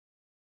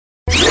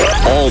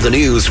All the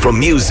news from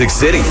Music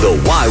City. The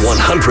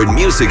Y100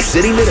 Music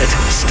City Minute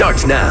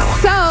starts now.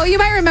 So, you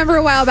might remember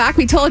a while back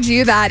we told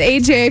you that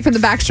AJ from the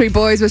Backstreet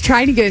Boys was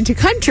trying to get into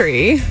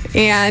country.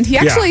 And he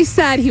actually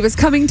said he was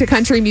coming to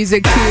country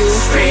music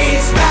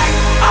Backstreet's back,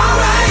 all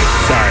right.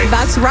 Sorry.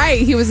 That's right.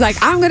 He was like,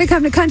 I'm going to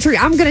come to country.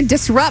 I'm going to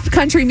disrupt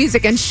country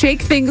music and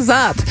shake things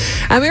up.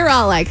 And we were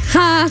all like,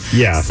 huh?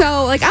 Yeah.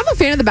 So, I'm a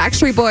fan of the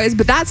Backstreet Boys,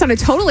 but that sounded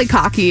totally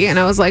cocky. And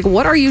I was like,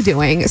 what are you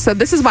doing? So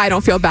this is why I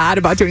don't feel bad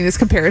about doing this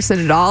comparison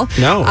at all.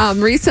 No.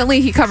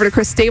 Recently, he covered a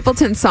Chris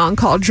Stapleton song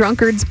called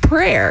Drunkard's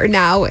Prayer.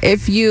 Now,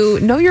 if you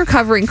know you're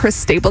covering Chris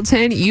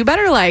Stapleton, you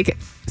better,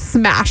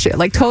 smash it.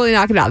 Totally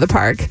knock it out of the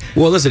park.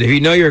 Well, listen, if you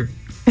know you're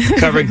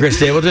covering Chris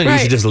Stapleton, you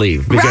should just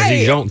leave because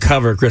you don't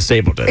cover Chris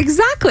Stapleton.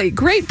 Exactly.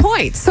 Great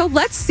point. So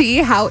let's see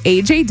how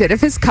AJ did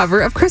of his cover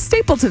of Chris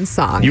Stapleton's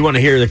song. You want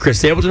to hear the Chris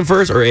Stapleton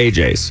first or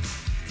AJ's?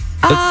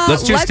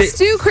 Let's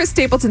do Chris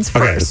Stapleton's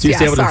first. Okay, let's do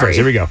Stapleton first.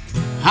 Here we go.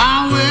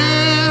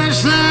 I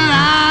wish that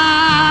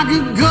I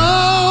could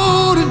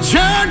go to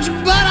church,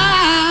 but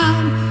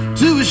I'm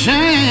too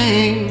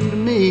ashamed of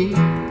me.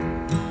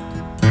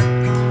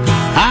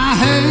 I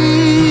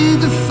hate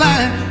the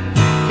fact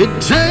it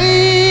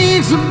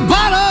takes a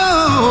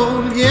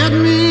bottle to get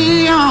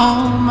me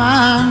on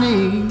my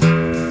knees.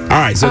 All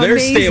right, so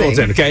there's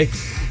Stapleton, okay?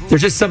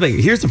 There's just something.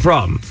 Here's the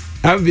problem.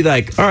 I would be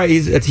like, all right,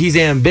 he's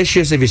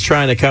ambitious if he's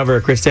trying to cover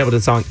a Chris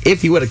Stapleton song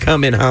if he would have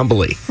come in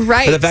humbly.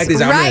 Right. But the fact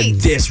is, I'm going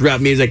to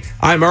disrupt music.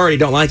 I already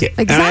don't like it.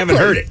 Exactly. And I haven't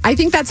heard it. I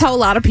think that's how a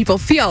lot of people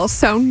feel.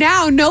 So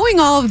now, knowing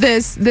all of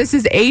this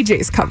is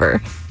AJ's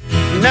cover.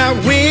 And I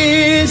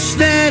wish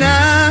that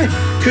I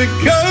could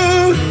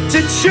go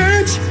to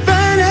church,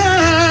 but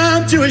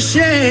I'm too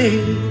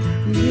ashamed.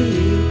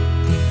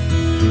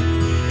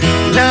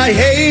 And I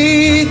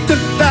hate the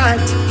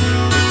fact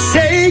it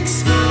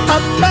takes a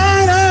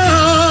bottle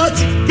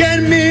to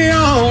get me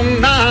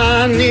on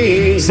my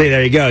knees. See,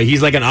 there you go.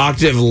 He's like an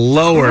octave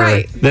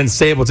lower than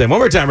Stapleton. One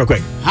more time, real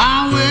quick.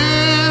 I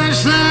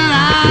wish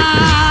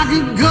that I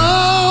could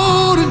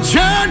go to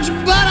church,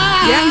 but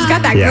he's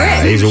got that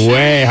grit. He's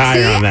way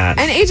higher on that.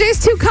 And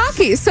AJ's too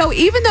cocky. So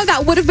even though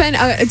that would have been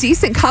a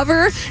decent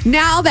cover,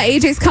 now that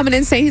AJ's coming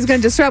in saying he's going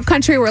to disrupt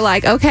country, we're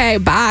like, okay,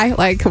 bye.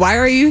 Why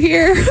are you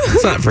here?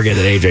 Let's not forget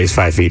that AJ's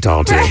 5 feet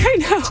tall, too. I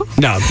know.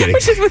 No, I'm kidding.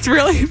 Which is what's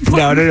really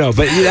important. No.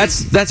 But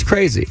that's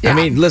crazy. Yeah. I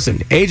mean, listen,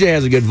 AJ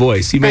has a good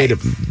voice.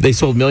 They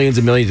sold millions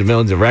and millions and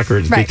millions of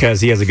records because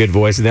he has a good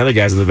voice, and the other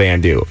guys in the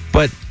band do.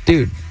 But,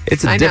 dude,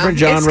 it's a different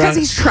genre. It's because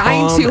he's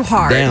trying too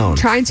hard.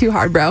 Trying too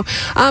hard, bro.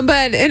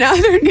 But in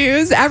other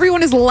news,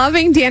 everyone is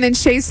loving Dan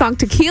Shay's song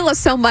Tequila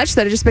so much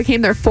that it just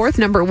became their 4th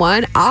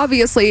 #1.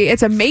 Obviously,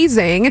 it's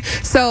amazing.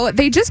 So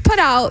they just put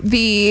out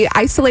the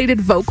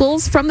isolated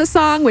vocals from the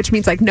song, which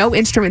means no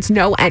instruments,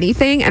 no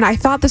anything. And I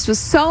thought this was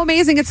so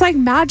amazing. It's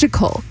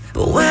magical.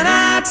 When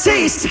I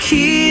taste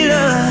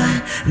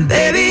tequila,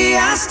 baby,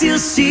 I still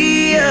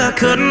see you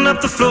cutting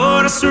up the floor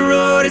in a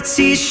sorority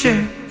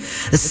t-shirt.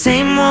 The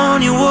same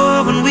one you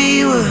wore when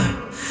we were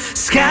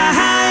sky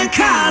high in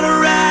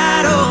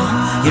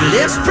Colorado. Your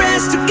lips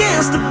pressed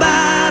against the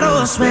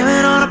bottle,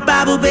 swearing on a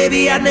Bible,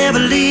 baby, I'd never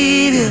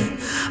leave you.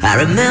 I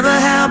remember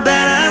how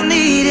bad I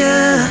need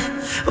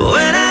you.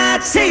 When I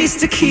taste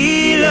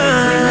tequila,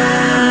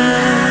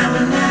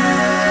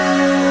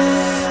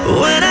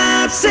 when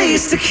I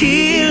taste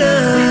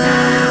tequila.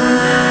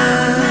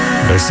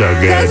 They're so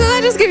good. Doesn't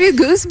that just give you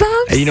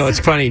goosebumps? And it's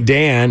funny.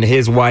 Dan,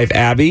 his wife,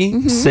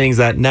 Abby, sings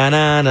that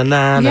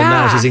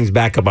na-na-na-na-na-na. She sings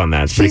backup on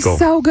that. It's pretty cool. She's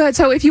so good.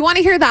 So if you want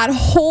to hear that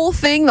whole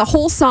thing, the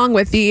whole song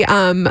with the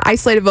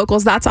isolated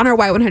vocals, that's on our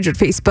Y100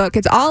 Facebook.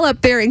 It's all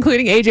up there,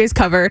 including AJ's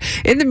cover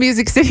in the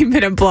Music City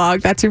Minute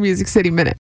blog. That's your Music City Minute.